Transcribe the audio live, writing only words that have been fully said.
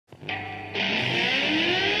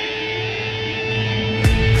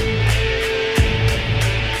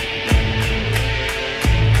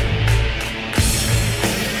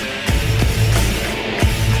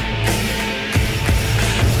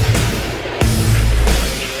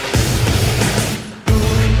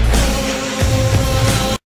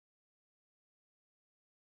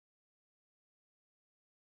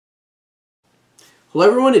Hello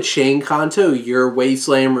everyone, it's Shane Kanto, your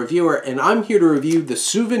Wasteland reviewer, and I'm here to review the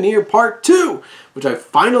Souvenir Part 2, which I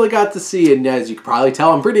finally got to see, and as you can probably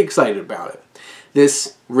tell, I'm pretty excited about it.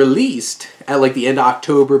 This released at like the end of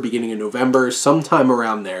October, beginning of November, sometime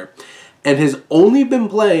around there, and has only been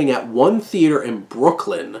playing at one theater in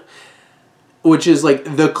Brooklyn, which is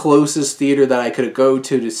like the closest theater that I could go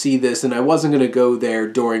to see this, and I wasn't going to go there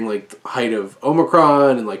during like the height of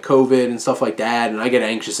Omicron and like COVID and stuff like that, and I get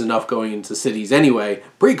anxious enough going into cities anyway,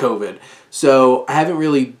 pre-COVID, so I haven't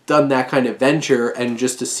really done that kind of venture and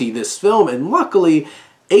just to see this film, and luckily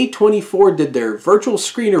A24 did their virtual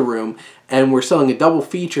screener room, and we're selling a double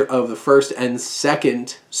feature of the first and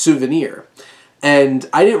second Souvenir. And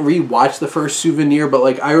I didn't re-watch the first Souvenir, but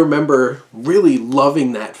like I remember really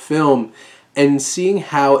loving that film and seeing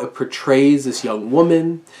how it portrays this young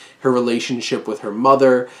woman, her relationship with her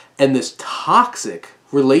mother, and this toxic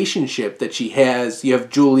relationship that she has. You have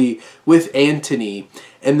Julie with Anthony,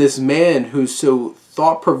 and this man who's so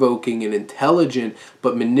thought-provoking and intelligent,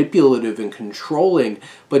 but manipulative and controlling,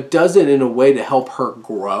 but does it in a way to help her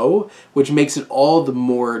grow, which makes it all the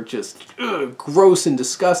more just gross and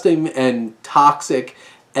disgusting and toxic.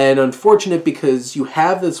 And unfortunate because you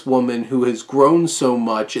have this woman who has grown so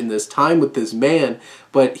much in this time with this man,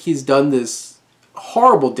 but he's done this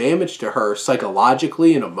horrible damage to her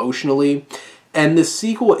psychologically and emotionally. And this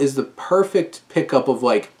sequel is the perfect pickup of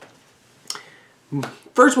like,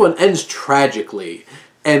 first one ends tragically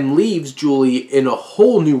and leaves Julie in a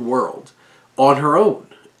whole new world on her own.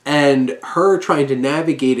 And her trying to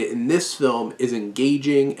navigate it in this film is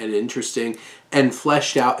engaging and interesting and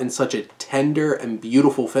fleshed out in such a tender and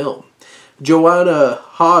beautiful film. Joanna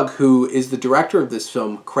Hogg, who is the director of this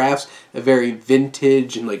film, crafts a very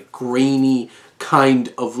vintage and like grainy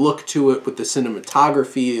kind of look to it with the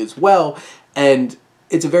cinematography as well. And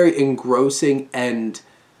it's a very engrossing, and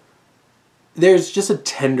there's just a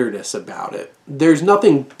tenderness about it. There's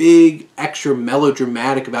nothing big, extra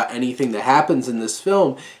melodramatic about anything that happens in this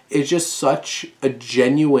film. It's just such a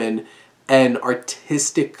genuine and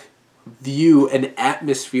artistic view and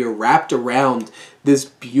atmosphere wrapped around this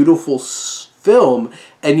beautiful film.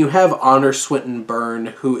 And you have Swinton Byrne,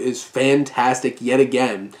 who is fantastic yet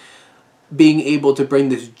again, being able to bring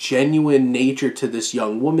this genuine nature to this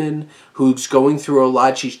young woman who's going through a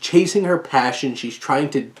lot. She's chasing her passion. She's trying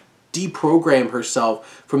to deprogram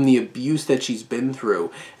herself from the abuse that she's been through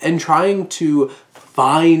and trying to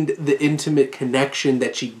find the intimate connection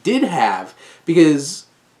that she did have, because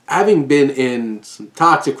having been in some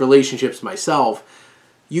toxic relationships myself,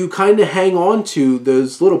 you kind of hang on to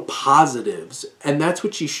those little positives, and that's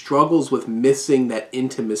what she struggles with, missing that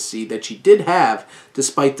intimacy that she did have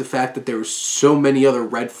despite the fact that there were so many other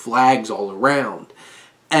red flags all around,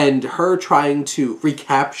 and her trying to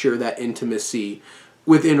recapture that intimacy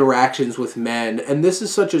with interactions with men. And this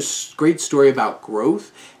is such a great story about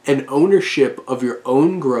growth and ownership of your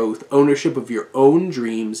own growth, ownership of your own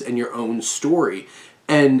dreams and your own story.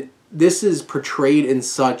 And this is portrayed in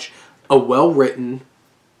such a well-written,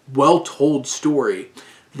 well-told story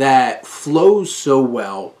that flows so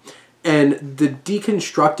well. And the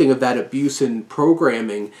deconstructing of that abuse and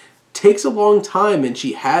programming takes a long time, and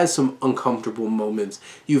she has some uncomfortable moments.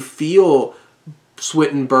 You feel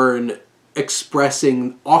Swinton Byrne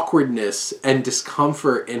expressing awkwardness and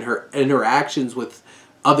discomfort in her interactions with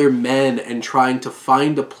other men and trying to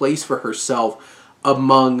find a place for herself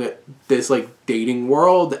among this like dating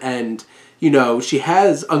world. And you know, she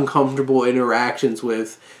has uncomfortable interactions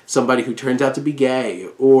with somebody who turns out to be gay,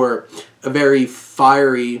 or a very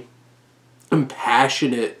fiery and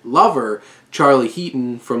passionate lover, Charlie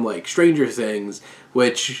Heaton from like Stranger Things,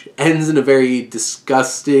 which ends in a very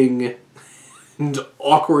disgusting and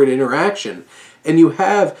awkward interaction. And you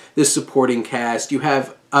have this supporting cast. You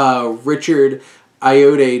have Richard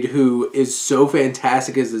Akoade, who is so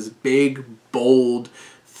fantastic as this big, bold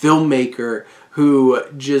filmmaker who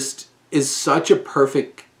just is such a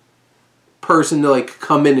perfect person to like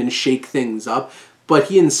come in and shake things up. But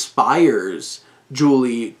he inspires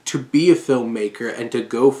Julie to be a filmmaker and to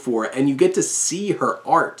go for it. And you get to see her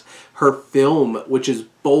art, her film, which is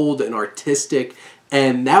bold and artistic.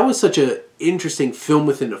 And that was such an interesting film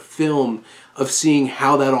within a film of seeing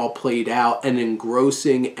how that all played out, and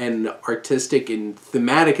engrossing and artistic and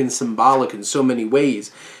thematic and symbolic in so many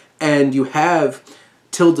ways. And you have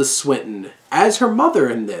Tilda Swinton as her mother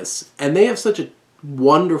in this, and they have such a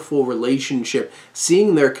wonderful relationship,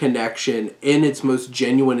 seeing their connection in its most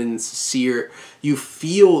genuine and sincere. You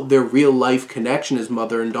feel their real life connection as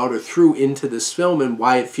mother and daughter through into this film, and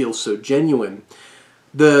why it feels so genuine.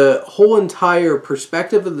 The whole entire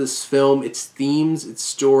perspective of this film, its themes, its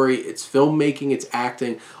story, its filmmaking, its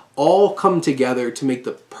acting, all come together to make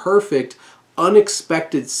the perfect,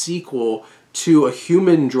 unexpected sequel to a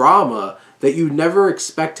human drama that you never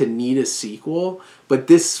expect to need a sequel, but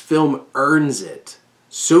this film earns it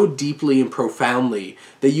so deeply and profoundly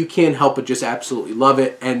that you can't help but just absolutely love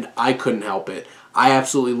it, and I couldn't help it. I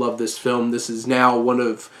absolutely love this film. This is now one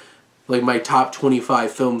of like my top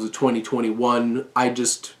 25 films of 2021. I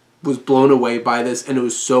just was blown away by this, and it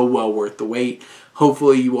was so well worth the wait.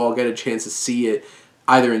 Hopefully you all get a chance to see it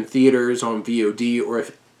either in theaters, on VOD, or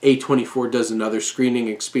if A24 does another screening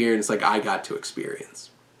experience like I got to experience.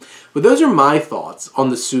 But those are my thoughts on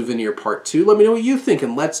The Souvenir Part 2. Let me know what you think,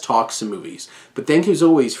 and let's talk some movies. But thank you as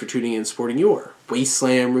always for tuning in and supporting your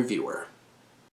Wasteland reviewer.